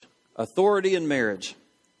Authority in marriage.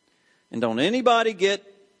 And don't anybody get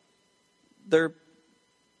their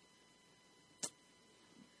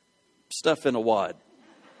stuff in a wad.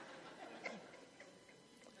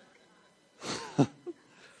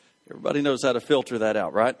 Everybody knows how to filter that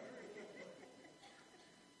out, right?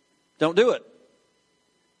 Don't do it.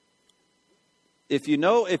 If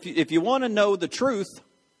you want to know the truth,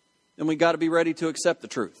 then we got to be ready to accept the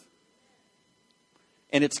truth.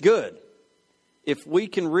 And it's good if we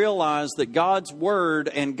can realize that God's word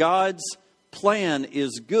and God's plan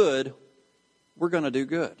is good. We're going to do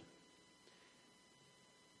good.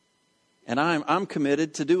 And I'm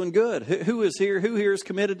committed to doing good. Who here is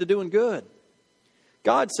committed to doing good?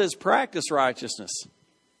 God says practice righteousness.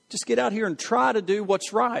 Just get out here and try to do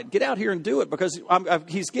what's right. Get out here and do it, because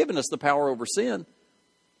He's given us the power over sin.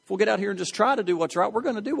 If we'll get out here and just try to do what's right, we're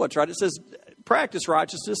going to do what's right. It says practice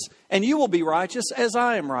righteousness, and you will be righteous as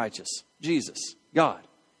I am righteous. Jesus, God.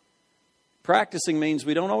 Practicing means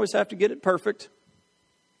we don't always have to get it perfect,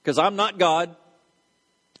 because I'm not God.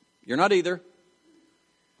 You're not either.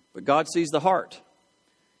 But God sees the heart.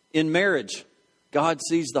 In marriage, God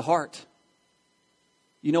sees the heart.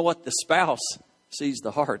 You know what? The spouse sees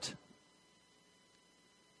the heart.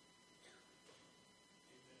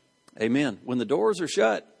 Amen. When the doors are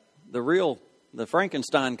shut, the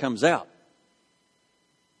Frankenstein comes out.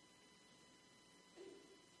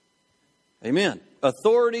 Amen.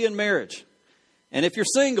 Authority in marriage. And if you're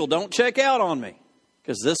single, don't check out on me,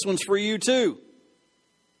 because this one's for you too.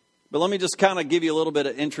 But let me just kind of give you a little bit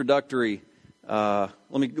of introductory, let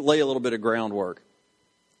me lay a little bit of groundwork.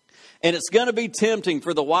 And it's going to be tempting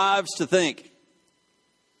for the wives to think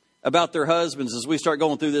about their husbands as we start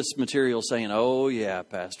going through this material saying, oh yeah,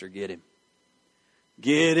 Pastor, get him.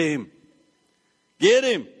 Get him. Get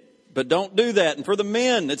him. But don't do that. And for the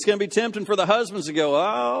men, it's going to be tempting for the husbands to go,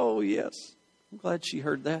 oh yes, I'm glad she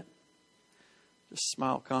heard that. Just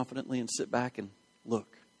smile confidently and sit back and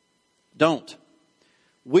look. Don't.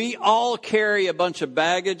 We all carry a bunch of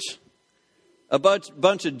baggage, a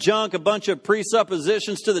bunch of junk, a bunch of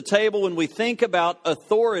presuppositions to the table when we think about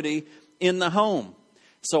authority in the home.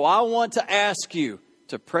 So I want to ask you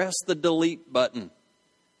to press the delete button,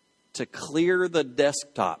 to clear the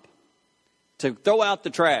desktop, to throw out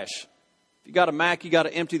the trash. If you got a Mac, you got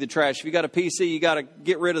to empty the trash. If you got a PC, you got to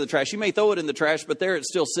get rid of the trash. You may throw it in the trash, but there it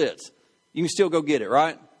still sits. You can still go get it,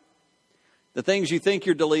 right? The things you think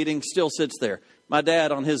you're deleting still sits there. My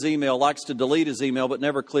dad on his email likes to delete his email but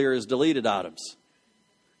never clear his deleted items,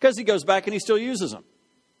 because he goes back and he still uses them.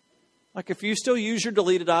 Like, if you still use your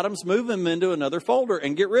deleted items, move them into another folder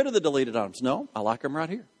and get rid of the deleted items. No, I like them right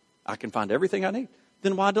here. I can find everything I need.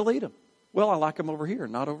 Then why delete them? Well, I like them over here,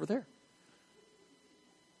 not over there.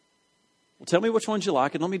 Well, tell me which ones you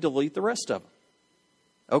like and let me delete the rest of them.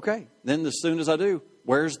 Okay. Then as soon as I do,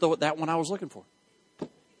 where's that one I was looking for?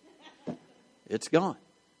 It's gone.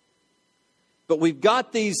 But we've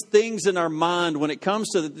got these things in our mind when it comes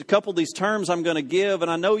to a couple of these terms I'm going to give. And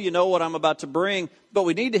I know you know what I'm about to bring. But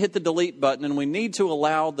we need to hit the delete button, and we need to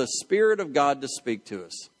allow the Spirit of God to speak to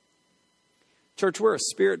us. Church, we're a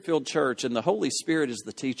Spirit-filled church, and the Holy Spirit is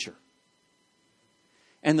the teacher.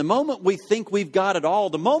 And the moment we think we've got it all,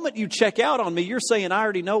 the moment you check out on me, you're saying, I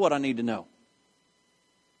already know what I need to know.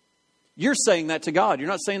 You're saying that to God. You're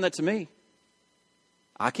not saying that to me.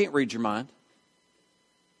 I can't read your mind.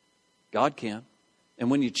 God can.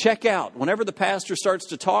 And when you check out, whenever the pastor starts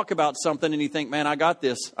to talk about something and you think, man, I got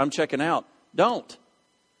this, I'm checking out. Don't.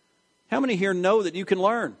 How many here know that you can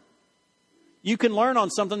learn? You can learn on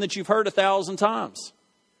something that you've heard 1,000 times.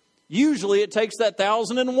 Usually it takes that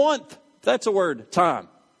 1,001th, if that's a word, time.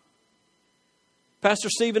 Pastor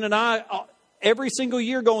Stephen and I, every single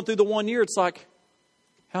year going through the 1 year, it's like,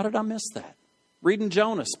 how did I miss that? Reading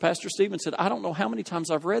Jonas, Pastor Stephen said, I don't know how many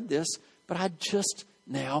times I've read this, but I just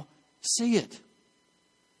now see it.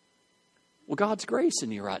 Well, God's grace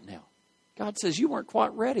in you right now. God says you weren't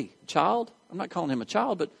quite ready. Child, I'm not calling him a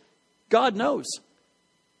child, but God knows.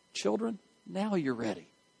 Children, now you're ready.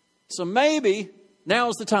 So maybe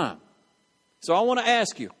now's the time. So I want to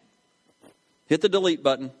ask you, hit the delete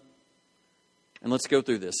button and let's go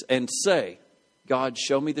through this and say, God,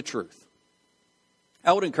 show me the truth.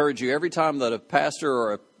 I would encourage you every time that a pastor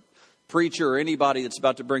or a preacher or anybody that's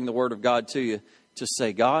about to bring the Word of God to you to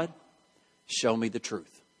say, God, show me the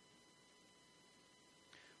truth.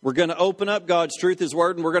 We're going to open up God's truth, His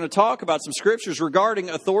Word, and we're going to talk about some scriptures regarding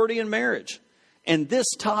authority in marriage. And this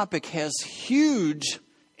topic has huge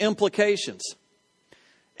implications.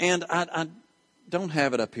 And I don't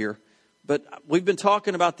have it up here, but we've been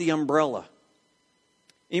talking about the umbrella.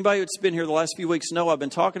 Anybody that's been here the last few weeks know I've been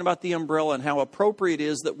talking about the umbrella and how appropriate it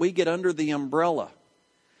is that we get under the umbrella.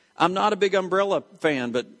 I'm not a big umbrella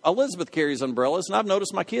fan, but Elizabeth carries umbrellas, and I've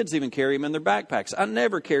noticed my kids even carry them in their backpacks. I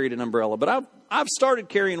never carried an umbrella, but I've started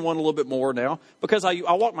carrying one a little bit more now because I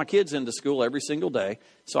walk my kids into school every single day,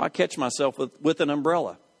 so I catch myself with an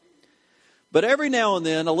umbrella. But every now and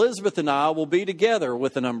then, Elizabeth and I will be together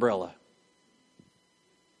with an umbrella.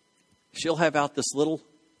 She'll have out this little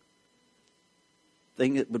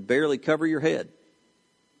thing that would barely cover your head.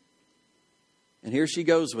 And here she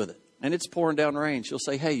goes with it. And it's pouring down rain. She'll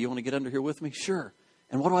say, hey, you want to get under here with me? Sure.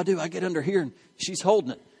 And what do? I get under here and she's holding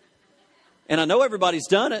it. And I know everybody's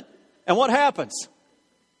done it. And what happens?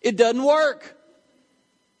 It doesn't work.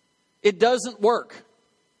 It doesn't work.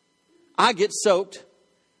 I get soaked.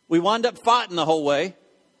 We wind up fighting the whole way.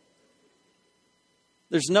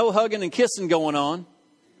 There's no hugging and kissing going on.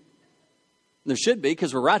 There should be,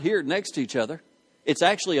 because we're right here next to each other. It's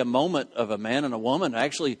actually a moment of a man and a woman.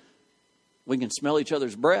 Actually, we can smell each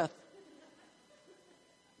other's breath.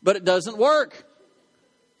 But it doesn't work.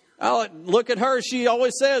 Oh, look at her. She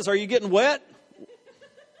always says, are you getting wet?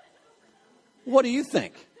 What do you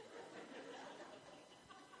think?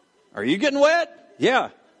 Are you getting wet? Yeah.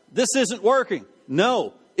 This isn't working.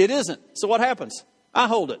 No, it isn't. So what happens? I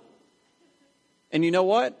hold it. And you know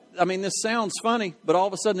what? I mean, this sounds funny, but all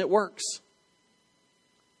of a sudden it works.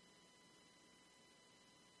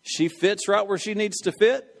 She fits right where she needs to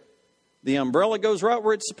fit. The umbrella goes right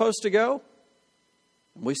where it's supposed to go.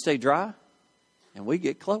 And we stay dry, and we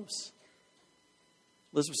get close.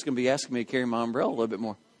 Elizabeth's going to be asking me to carry my umbrella a little bit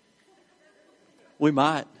more. We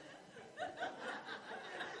might.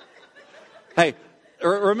 Hey,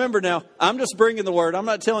 remember now, I'm just bringing the word. I'm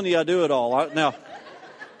not telling you I do it all. Now,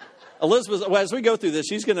 Elizabeth, as we go through this,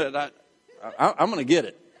 she's going to, I'm going to get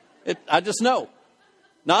it. I just know.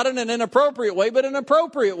 Not in an inappropriate way, but in an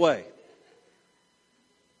appropriate way.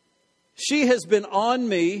 She has been on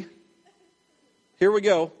me, here we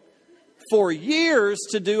go, for years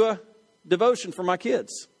to do a devotion for my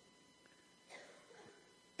kids.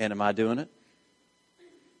 And am I doing it?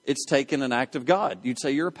 It's taken an act of God. You'd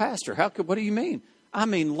say, you're a pastor. What do you mean? I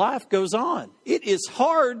mean, life goes on. It is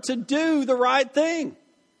hard to do the right thing,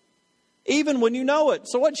 even when you know it.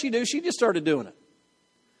 So what'd she do? She just started doing it.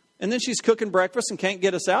 And then she's cooking breakfast and can't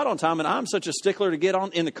get us out on time. And I'm such a stickler to get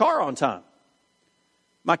on in the car on time.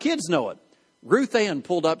 My kids know it. Ruth Ann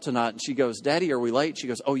pulled up tonight and she goes, Daddy, are we late? She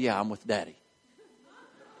goes, oh yeah, I'm with Daddy.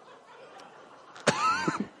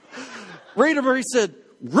 Rita Marie said,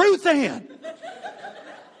 Ruth Ann.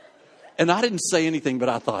 And I didn't say anything, but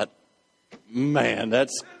I thought, man,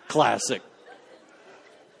 that's classic.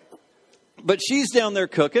 But she's down there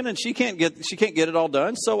cooking and she can't get it all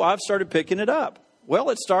done. So I've started picking it up. Well,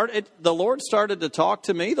 the Lord started to talk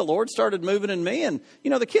to me. The Lord started moving in me. And,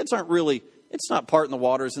 the kids aren't really, it's not parting the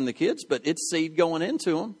waters in the kids, but it's seed going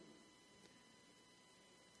into them.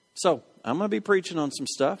 So I'm going to be preaching on some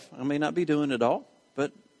stuff. I may not be doing it all,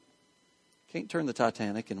 but can't turn the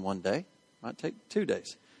Titanic in one day. Might take 2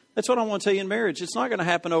 days. That's what I want to tell you in marriage. It's not going to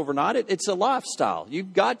happen overnight. It's a lifestyle.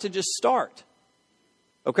 You've got to just start.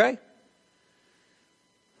 Okay?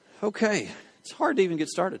 Okay. It's hard to even get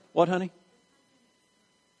started. What, honey?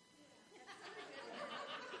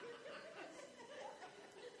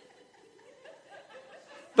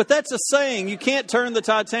 But that's a saying. You can't turn the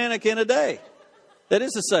Titanic in a day. That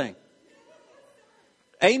is a saying.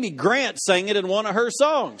 Amy Grant sang it in one of her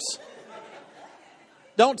songs.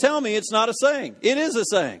 Don't tell me it's not a saying. It is a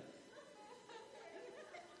saying.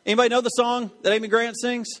 Anybody know the song that Amy Grant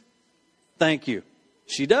sings? Thank you.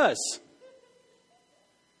 She does.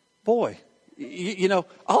 Boy,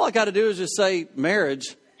 all I got to do is just say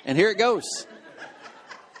marriage, and here it goes.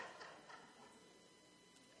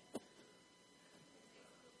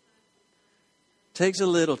 Takes a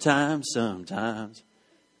little time sometimes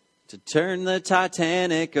to turn the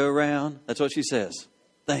Titanic around. That's what she says.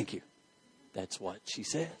 Thank you. That's what she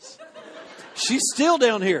says. She's still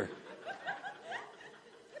down here.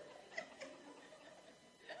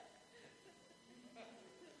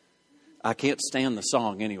 I can't stand the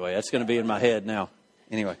song anyway. That's going to be in my head now.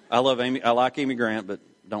 Anyway, I like Amy Grant, but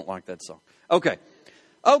don't like that song.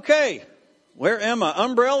 Okay. Where am I?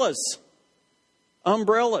 Umbrellas.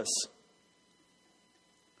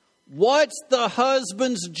 What's the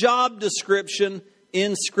husband's job description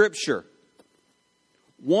in Scripture?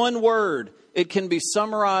 One word. It can be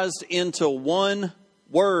summarized into one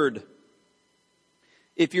word.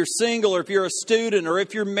 If you're single or if you're a student or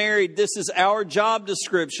if you're married, this is our job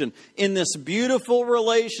description in this beautiful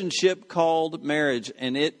relationship called marriage,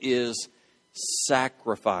 and it is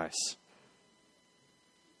sacrifice.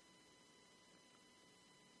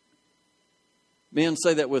 Men,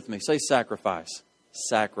 say that with me. Say sacrifice.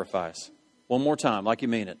 Sacrifice. One more time, like you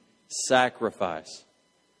mean it. sacrifice.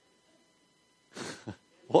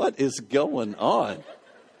 What is going on?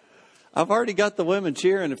 I've already got the women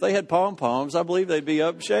cheering. If they had pom-poms, I believe they'd be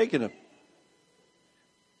up shaking them.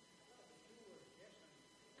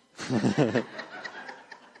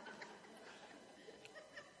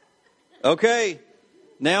 Okay,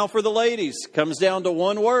 now for the ladies. Comes down to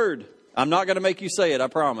one word. I'm not going to make you say it, I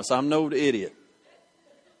promise. I'm no idiot.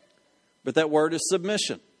 But that word is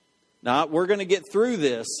submission. Now, we're going to get through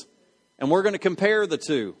this, and we're going to compare the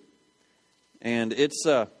two. And it's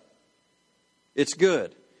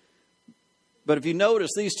good. But if you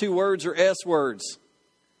notice, these two words are S words.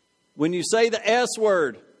 When you say the S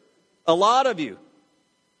word, a lot of you,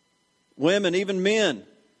 women, even men,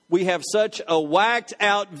 we have such a whacked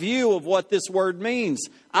out view of what this word means.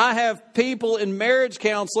 I have people in marriage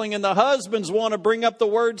counseling and the husbands want to bring up the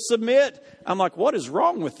word submit. I'm like, what is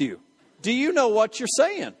wrong with you? Do you know what you're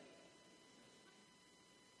saying?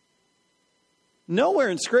 Nowhere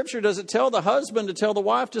in Scripture does it tell the husband to tell the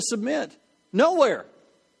wife to submit. Nowhere.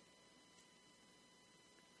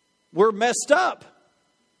 We're messed up.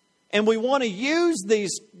 And we want to use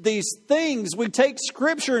these things. We take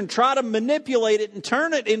Scripture and try to manipulate it and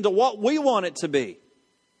turn it into what we want it to be.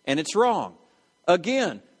 And it's wrong.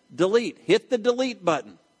 Again, delete. Hit the delete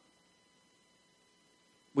button.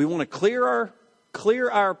 We want to clear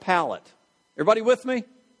our palate. Everybody with me?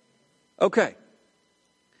 Okay.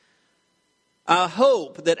 I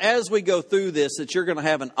hope that as we go through this that you're going to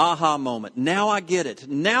have an aha moment. Now I get it.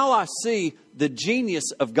 Now I see the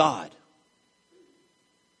genius of God.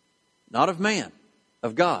 Not of man,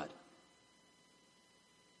 of God.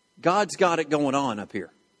 God's got it going on up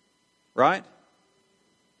here. Right?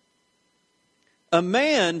 A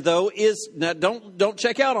man, though, is, now don't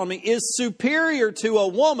check out on me, is superior to a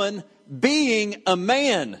woman being a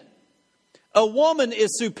man. A woman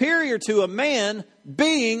is superior to a man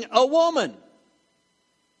being a woman.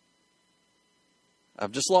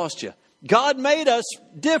 I've just lost you. God made us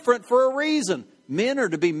different for a reason. Men are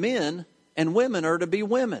to be men and women are to be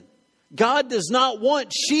women. God does not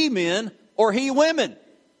want she men or he women.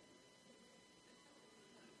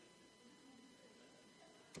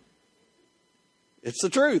 It's the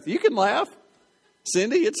truth. You can laugh.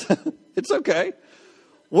 Cindy, it's okay.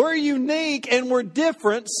 We're unique and we're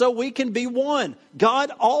different so we can be one.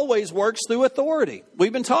 God always works through authority.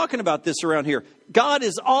 We've been talking about this around here. God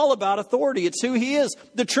is all about authority. It's who He is.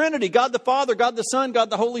 The Trinity, God the Father, God the Son, God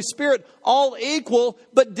the Holy Spirit, all equal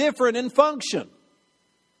but different in function.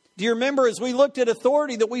 Do you remember as we looked at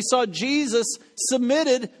authority that we saw Jesus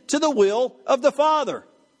submitted to the will of the Father?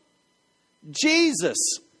 Jesus,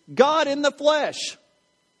 God in the flesh,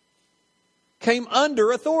 came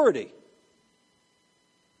under authority.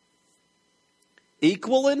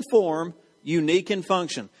 Equal in form, unique in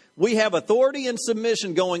function. We have authority and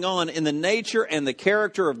submission going on in the nature and the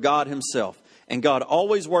character of God Himself. And God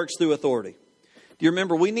always works through authority. Do you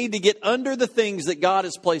remember, we need to get under the things that God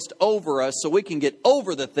has placed over us so we can get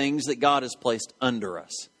over the things that God has placed under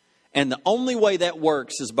us. And the only way that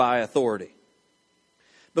works is by authority.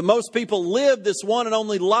 But most people live this one and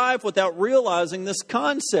only life without realizing this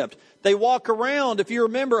concept. They walk around, if you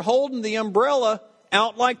remember, holding the umbrella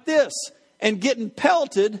out like this and getting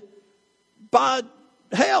pelted by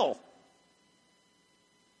hell.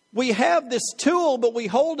 We have this tool, but we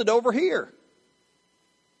hold it over here.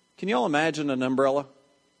 Can you all imagine an umbrella?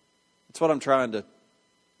 That's what I'm trying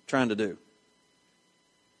to do.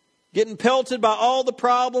 Getting pelted by all the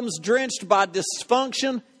problems, drenched by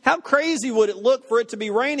dysfunction. How crazy would it look for it to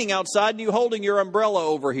be raining outside and you holding your umbrella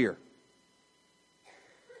over here?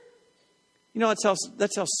 You know,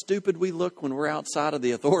 that's how stupid we look when we're outside of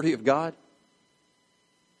the authority of God.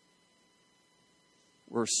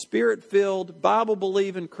 We're Spirit-filled,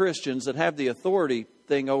 Bible-believing Christians that have the authority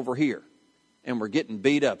thing over here. And we're getting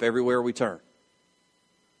beat up everywhere we turn.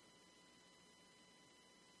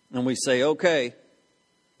 And we say, okay,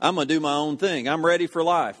 I'm going to do my own thing. I'm ready for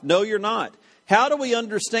life. No, you're not. How do we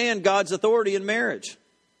understand God's authority in marriage?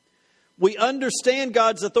 We understand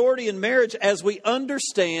God's authority in marriage as we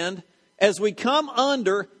come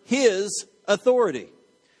under His authority.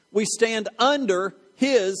 We stand under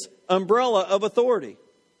His umbrella of authority.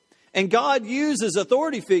 And God uses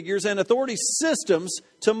authority figures and authority systems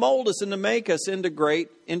to mold us and to make us into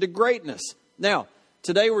greatness. Now,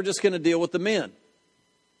 today we're just going to deal with the men.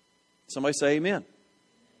 Somebody say amen.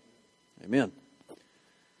 Amen.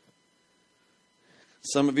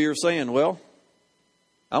 Some of you are saying, well,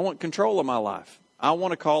 I want control of my life. I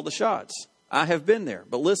want to call the shots. I have been there.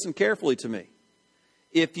 But listen carefully to me.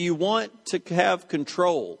 If you want to have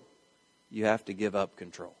control, you have to give up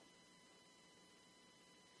control.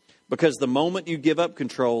 Because the moment you give up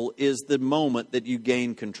control is the moment that you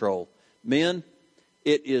gain control. Men,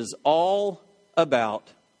 it is all about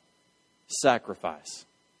sacrifice.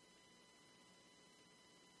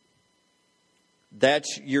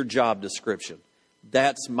 That's your job description.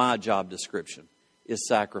 That's my job description, is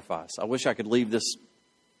sacrifice. I wish I could leave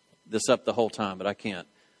this up the whole time, but I can't.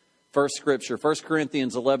 First scripture, 1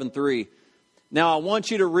 Corinthians 11:3. Now I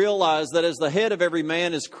want you to realize that as the head of every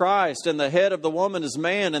man is Christ, and the head of the woman is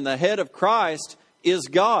man, and the head of Christ is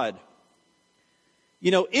God.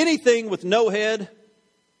 You know, anything with no head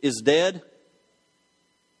is dead.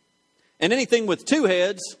 And anything with two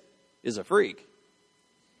heads is a freak.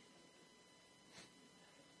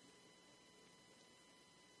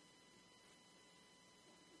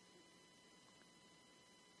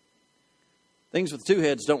 Things with two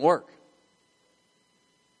heads don't work.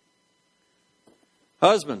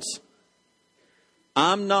 Husbands,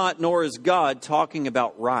 I'm not, nor is God, talking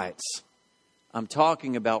about rights. I'm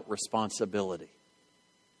talking about responsibility.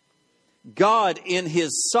 God, in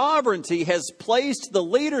His sovereignty, has placed the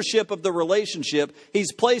leadership of the relationship.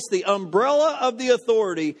 He's placed the umbrella of the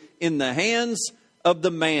authority in the hands of the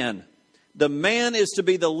man. The man is to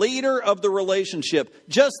be the leader of the relationship.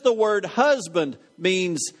 Just the word husband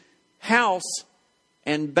means house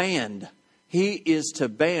and band. He is to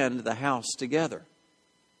band the house together.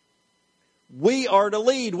 We are to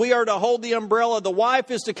lead. We are to hold the umbrella. The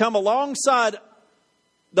wife is to come alongside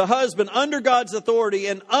the husband under God's authority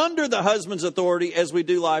and under the husband's authority as we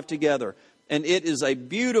do life together. And it is a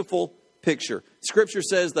beautiful picture. Scripture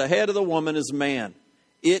says the head of the woman is man.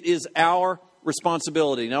 It is our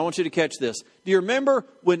responsibility. Now I want you to catch this. Do you remember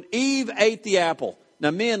when Eve ate the apple?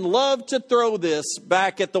 Now men love to throw this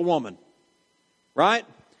back at the woman. Right?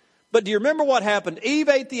 But do you remember what happened? Eve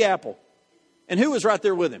ate the apple. And who was right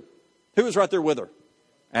there with him? Who was right there with her?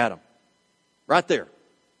 Adam. Right there.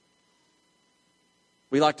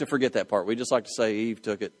 We like to forget that part. We just like to say Eve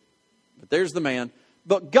took it. But there's the man.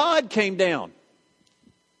 But God came down.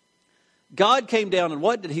 God came down, and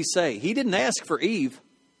what did He say? He didn't ask for Eve.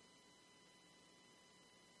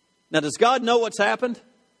 Now, does God know what's happened?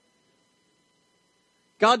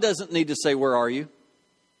 God doesn't need to say, "Where are you?"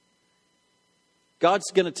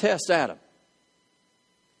 God's going to test Adam.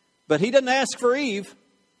 But He didn't ask for Eve.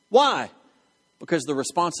 Why? Because the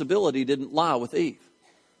responsibility didn't lie with Eve.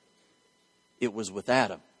 It was with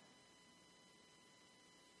Adam.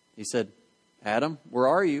 He said, "Adam, where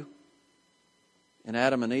are you?" And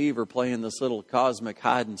Adam and Eve are playing this little cosmic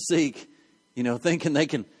hide and seek, thinking they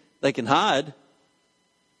can hide.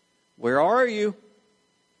 Where are you?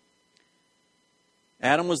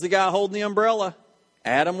 Adam was the guy holding the umbrella.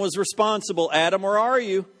 Adam was responsible. Adam, where are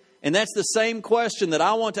you? And that's the same question that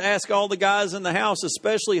I want to ask all the guys in the house,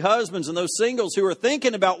 especially husbands and those singles who are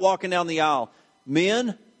thinking about walking down the aisle.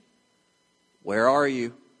 Men, where are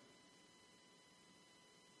you?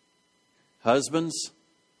 Husbands,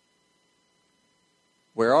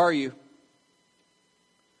 where are you?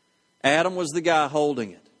 Adam was the guy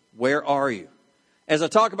holding it. Where are you? As I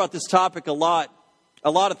talk about this topic a lot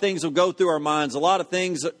of things will go through our minds. A lot of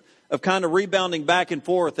things of kind of rebounding back and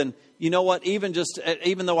forth. And you know what? Even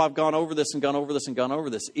though I've gone over this and gone over this and gone over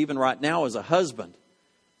this, even right now as a husband,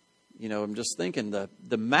 I'm just thinking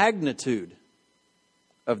the magnitude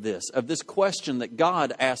of this question that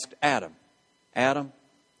God asked Adam. Adam,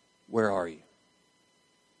 where are you?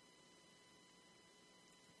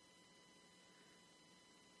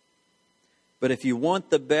 But if you want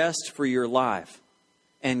the best for your life,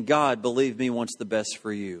 and God, believe me, wants the best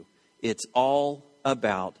for you, it's all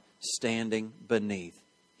about standing beneath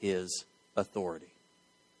His authority.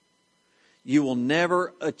 You will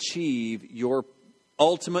never achieve your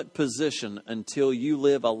ultimate position until you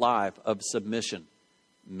live a life of submission,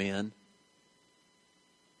 men.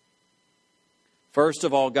 First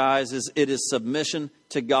of all, guys, it is submission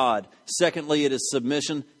to God. Secondly, it is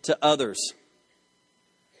submission to others.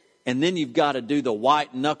 And then you've got to do the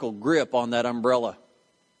white knuckle grip on that umbrella.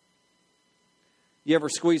 You ever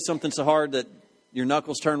squeeze something so hard that your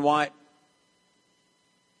knuckles turn white?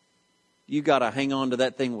 You got to hang on to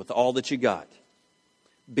that thing with all that you got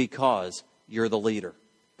because you're the leader.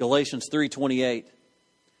 Galatians 3:28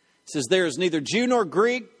 says, "There is neither Jew nor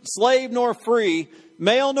Greek, slave nor free,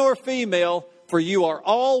 male nor female, for you are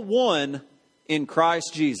all one in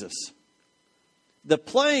Christ Jesus." The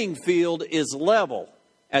playing field is level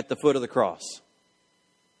at the foot of the cross.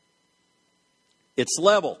 It's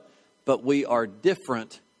level, but we are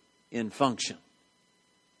different in function.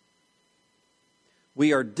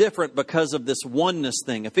 We are different because of this oneness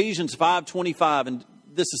thing. Ephesians 5:25, and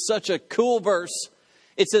this is such a cool verse.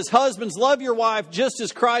 It says, husbands, love your wife just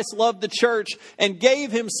as Christ loved the church and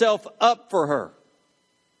gave himself up for her.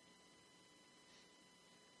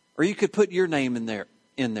 Or you could put your name in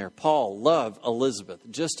there. Paul loved Elizabeth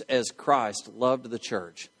just as Christ loved the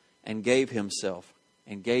church and gave himself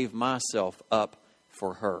and gave myself up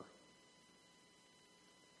for her.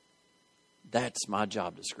 That's my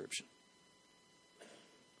job description.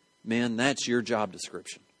 Men, that's your job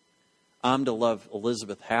description. I'm to love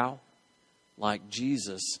Elizabeth how? Like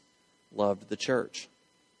Jesus loved the church.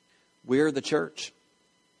 We're the church.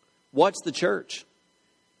 What's the church?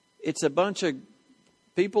 It's a bunch of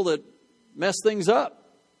people that mess things up.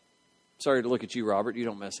 Sorry to look at you, Robert. You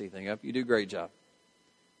don't mess anything up. You do a great job.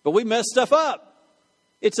 But we mess stuff up.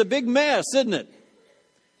 It's a big mess, isn't it?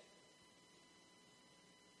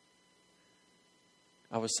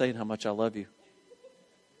 I was saying how much I love you.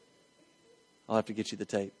 I'll have to get you the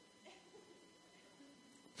tape.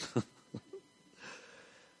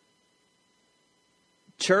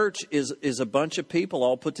 Church is a bunch of people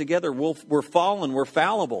all put together. We're fallen, we're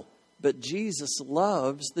fallible. But Jesus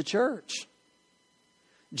loves the church.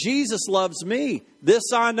 Jesus loves me.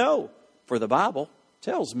 This I know, for the Bible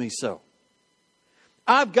tells me so.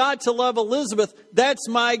 I've got to love Elizabeth. That's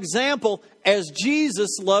my example as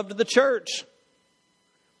Jesus loved the church.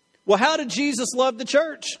 Well, how did Jesus love the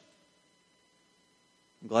church?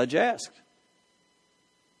 I'm glad you asked.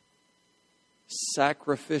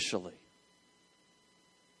 Sacrificially.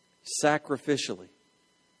 Sacrificially.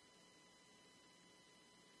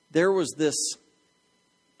 There was this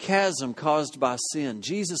chasm caused by sin.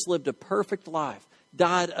 Jesus lived a perfect life,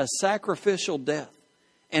 died a sacrificial death,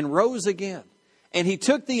 and rose again. And he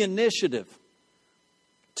took the initiative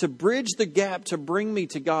to bridge the gap to bring me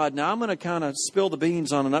to God. Now, I'm going to kind of spill the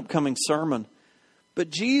beans on an upcoming sermon. But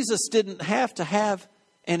Jesus didn't have to have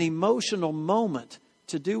an emotional moment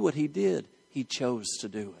to do what he did. He chose to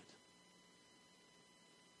do it.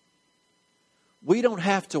 We don't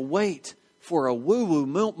have to wait for a woo-woo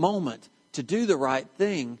moment to do the right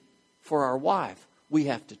thing for our wife. We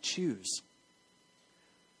have to choose.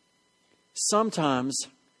 Sometimes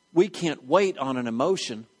we can't wait on an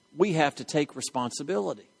emotion. We have to take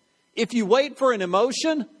responsibility. If you wait for an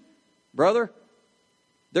emotion, brother,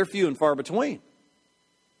 they're few and far between.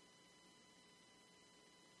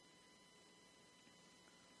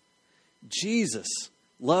 Jesus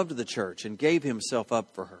loved the church and gave himself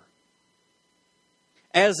up for her.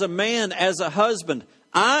 As a man, as a husband,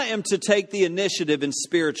 I am to take the initiative in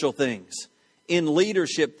spiritual things, in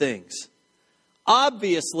leadership things.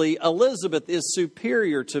 Obviously, Elizabeth is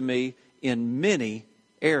superior to me in many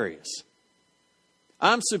areas.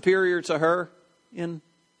 I'm superior to her in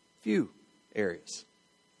few areas.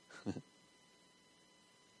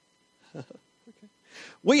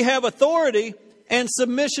 We have authority and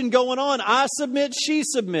submission going on. I submit, she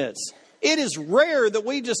submits. It is rare that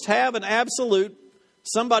we just have an absolute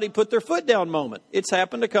somebody put their foot down moment. It's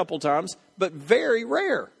happened a couple times, but very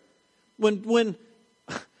rare. When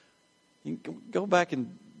you can go back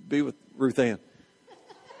and be with Ruth Ann.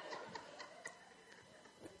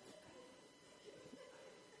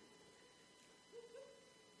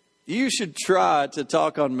 You should try to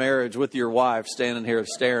talk on marriage with your wife standing here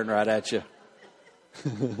staring right at you.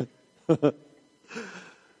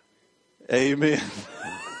 Amen.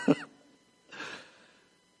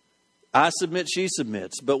 I submit, she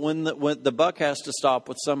submits. But when the buck has to stop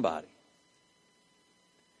with somebody.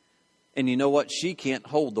 And you know what? She can't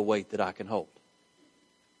hold the weight that I can hold.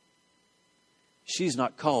 She's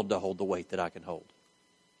not called to hold the weight that I can hold.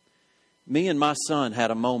 Me and my son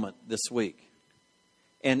had a moment this week.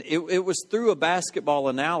 And it was through a basketball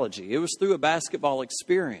analogy. It was through a basketball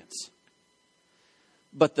experience.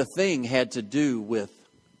 But the thing had to do with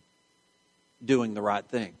doing the right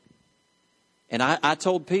thing. And I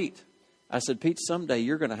told Pete, I said, Pete, someday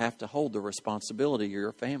you're going to have to hold the responsibility of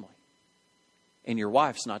your family. And your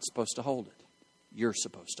wife's not supposed to hold it. You're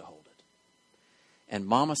supposed to hold it. And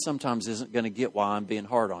Mama sometimes isn't going to get why I'm being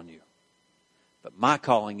hard on you. But my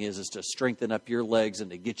calling is to strengthen up your legs and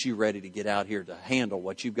to get you ready to get out here to handle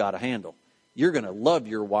what you've got to handle. You're going to love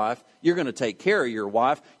your wife. You're going to take care of your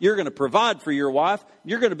wife. You're going to provide for your wife.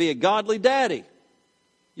 You're going to be a godly daddy.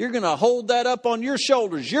 You're going to hold that up on your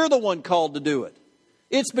shoulders. You're the one called to do it.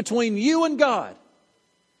 It's between you and God.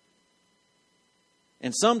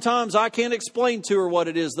 And sometimes I can't explain to her what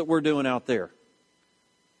it is that we're doing out there.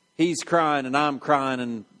 He's crying and I'm crying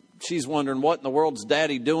and she's wondering what in the world's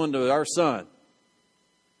daddy doing to our son.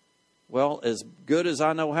 Well, as good as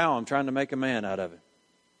I know how, I'm trying to make a man out of it.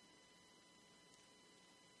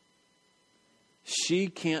 She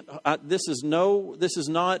can't, this is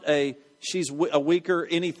not a, she's a weaker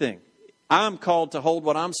anything. I'm called to hold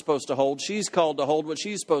what I'm supposed to hold. She's called to hold what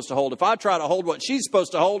she's supposed to hold. If I try to hold what she's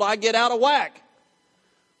supposed to hold, I get out of whack.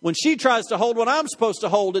 When she tries to hold what I'm supposed to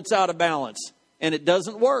hold, it's out of balance. And it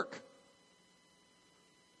doesn't work.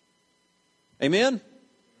 Amen?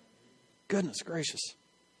 Goodness gracious.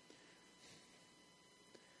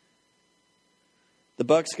 The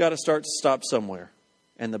buck's got to stop somewhere.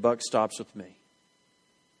 And the buck stops with me.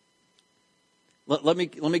 Let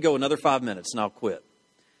me go another 5 minutes and I'll quit.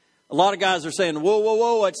 A lot of guys are saying,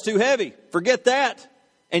 whoa, it's too heavy. Forget that.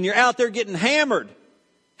 And you're out there getting hammered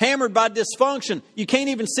by dysfunction. You can't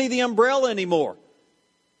even see the umbrella anymore.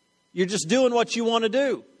 You're just doing what you want to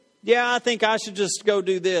do. Yeah, I think I should just go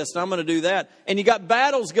do this and I'm going to do that. And you got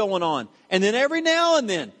battles going on. And then every now and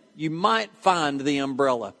then you might find the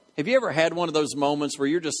umbrella. Have you ever had one of those moments where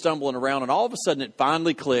you're just stumbling around and all of a sudden it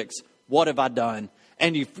finally clicks? What have I done?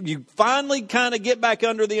 And you finally kind of get back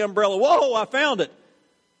under the umbrella. Whoa, I found it.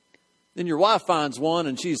 Then your wife finds one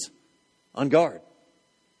and she's on guard.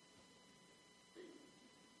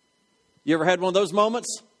 You ever had one of those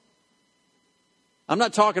moments? I'm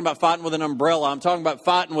not talking about fighting with an umbrella. I'm talking about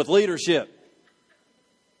fighting with leadership.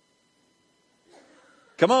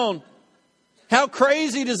 Come on. How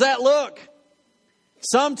crazy does that look?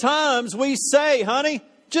 Sometimes we say, honey,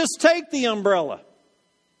 just take the umbrella.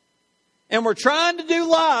 And we're trying to do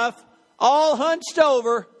life all hunched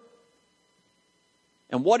over.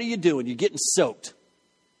 And what are you doing? You're getting soaked.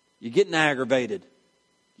 You're getting aggravated.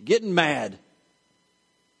 You're getting mad.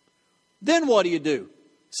 Then what do?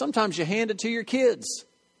 Sometimes you hand it to your kids.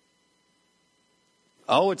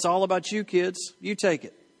 Oh, it's all about you, kids. You take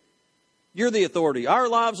it. You're the authority. Our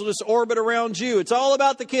lives will just orbit around you. It's all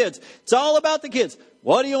about the kids. It's all about the kids.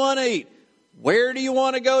 What do you want to eat? Where do you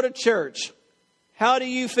want to go to church? How do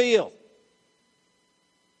you feel?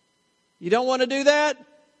 You don't want to do that?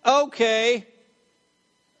 Okay.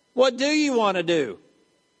 What do you want to do?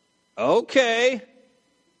 Okay.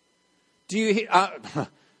 Do you...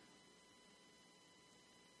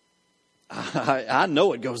 I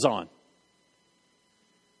know it goes on.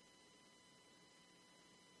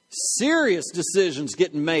 Serious decisions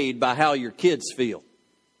getting made by how your kids feel.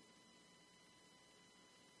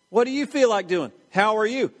 What do you feel like doing? How are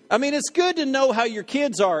you? I mean, it's good to know how your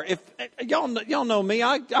kids are. If y'all know me,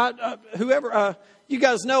 you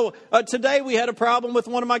guys know. Today we had a problem with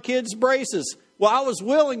one of my kids' braces. Well, I was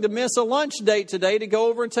willing to miss a lunch date today to go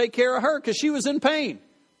over and take care of her because she was in pain.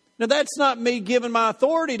 Now, that's not me giving my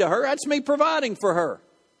authority to her. That's me providing for her.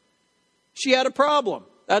 She had a problem.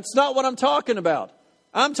 That's not what I'm talking about.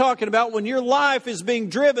 I'm talking about when your life is being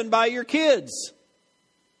driven by your kids.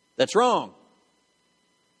 That's wrong.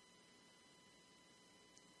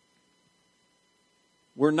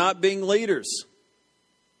 We're not being leaders.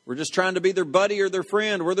 We're just trying to be their buddy or their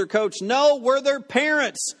friend. We're their coach. No, we're their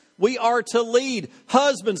parents. We are to lead.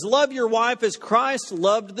 Husbands, love your wife as Christ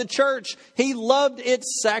loved the church. He loved it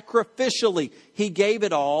sacrificially. He gave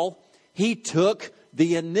it all. He took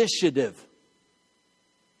the initiative.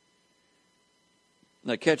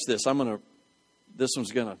 Now catch this. I don't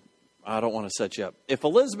want to set you up. If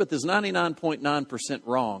Elizabeth is 99.9%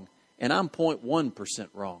 wrong and I'm 0.1%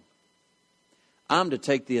 wrong, I'm to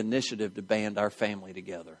take the initiative to band our family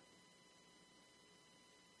together.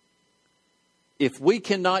 If we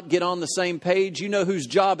cannot get on the same page, you know whose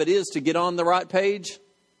job it is to get on the right page?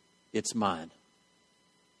 It's mine.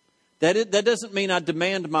 That doesn't mean I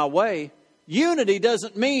demand my way. Unity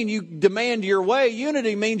doesn't mean you demand your way.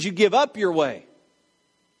 Unity means you give up your way.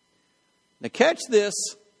 Now catch this.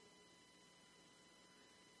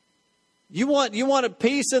 You want a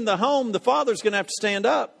peace in the home, the father's going to have to stand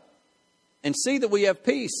up and see that we have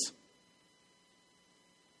peace.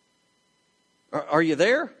 Are you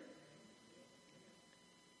there?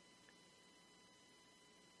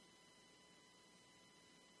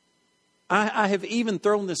 I have even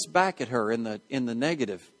thrown this back at her in the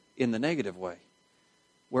negative way,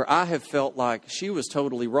 where I have felt like she was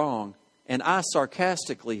totally wrong, and I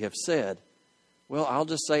sarcastically have said, well, I'll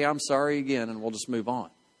just say I'm sorry again and we'll just move on.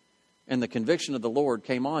 And the conviction of the Lord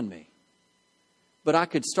came on me. But I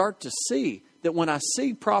could start to see that when I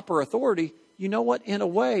see proper authority, you know what? In a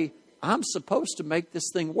way, I'm supposed to make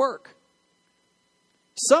this thing work.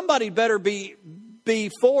 Somebody better be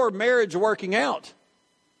for marriage working out.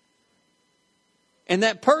 And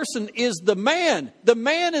that person is the man. The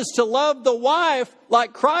man is to love the wife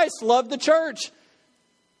like Christ loved the church.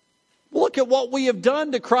 Look at what we have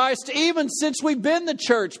done to Christ even since we've been the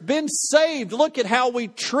church, been saved. Look at how we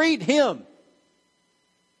treat Him.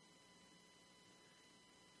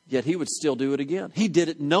 Yet He would still do it again. He did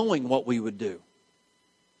it knowing what we would do.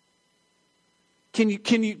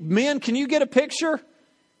 Men, can you get a picture?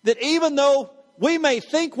 that even though we may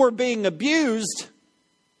think we're being abused,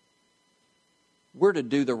 we're to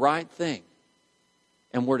do the right thing.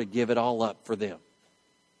 And we're to give it all up for them.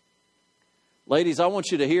 Ladies, I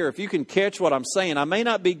want you to hear, if you can catch what I'm saying, I may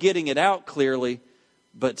not be getting it out clearly,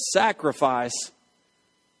 but sacrifice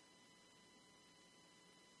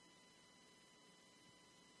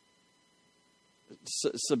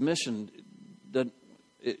submission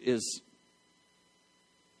is,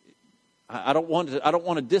 I don't want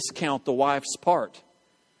to discount the wife's part,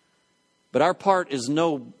 but our part is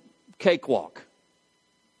no cakewalk.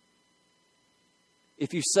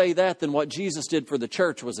 If you say that, then what Jesus did for the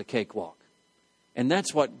church was a cakewalk. And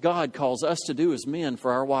that's what God calls us to do as men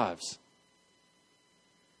for our wives.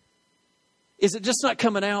 Is it just not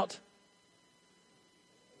coming out?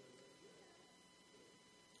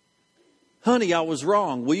 Honey, I was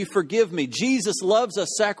wrong. Will you forgive me? Jesus loves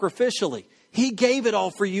us sacrificially. He gave it all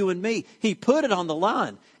for you and me. He put it on the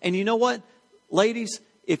line. And you know what? Ladies,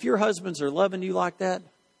 if your husbands are loving you like that,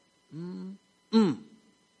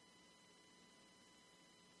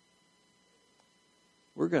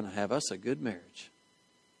 we're going to have us a good marriage.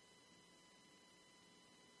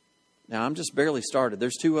 Now, I'm just barely started.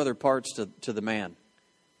 There's 2 other parts to the man.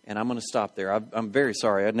 And I'm going to stop there. I'm very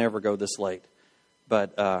sorry. I'd never go this late.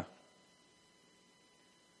 But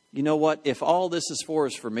you know what? If all this is for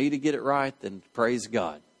is for me to get it right, then praise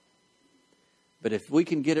God. But if we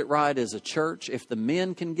can get it right as a church, if the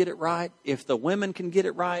men can get it right, if the women can get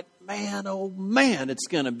it right, man, oh man, it's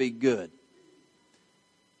going to be good.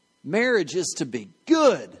 Marriage is to be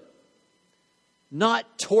good,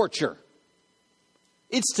 not torture.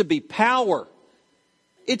 It's to be power.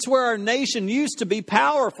 It's where our nation used to be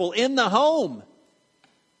powerful, in the home.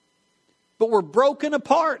 But we're broken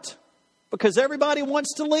apart because everybody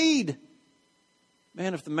wants to lead.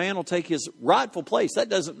 Man, if the man will take his rightful place, that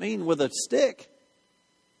doesn't mean with a stick.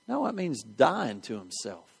 No, it means dying to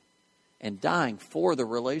himself and dying for the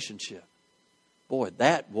relationship. Boy,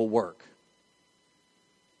 that will work.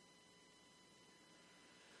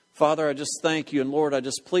 Father, I just thank you. And Lord, I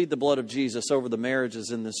just plead the blood of Jesus over the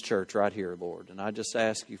marriages in this church right here, Lord. And I just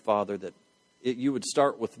ask you, Father, that you would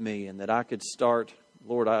start with me and that I could start.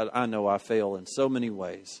 Lord, I know I fail in so many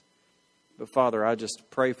ways. But Father, I just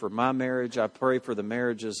pray for my marriage. I pray for the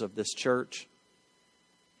marriages of this church.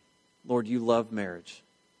 Lord, you love marriage.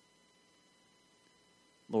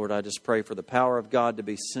 Lord, I just pray for the power of God to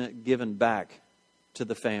be given back to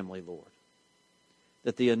the family, Lord.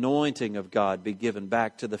 That the anointing of God be given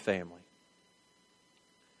back to the family.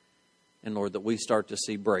 And Lord, that we start to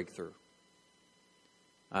see breakthrough.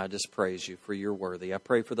 I just praise you for you're worthy. I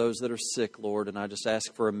pray for those that are sick, Lord, and I just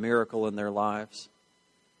ask for a miracle in their lives.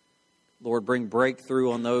 Lord, bring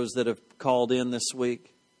breakthrough on those that have called in this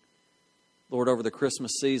week. Lord, over the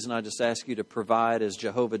Christmas season, I just ask you to provide as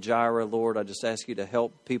Jehovah Jireh, Lord. I just ask you to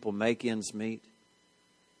help people make ends meet.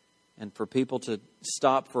 And for people to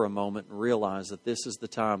stop for a moment and realize that this is the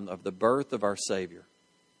time of the birth of our Savior.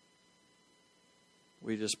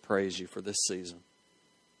 We just praise you for this season.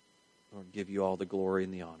 Lord, give you all the glory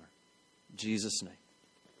and the honor. In Jesus' name,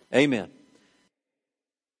 amen.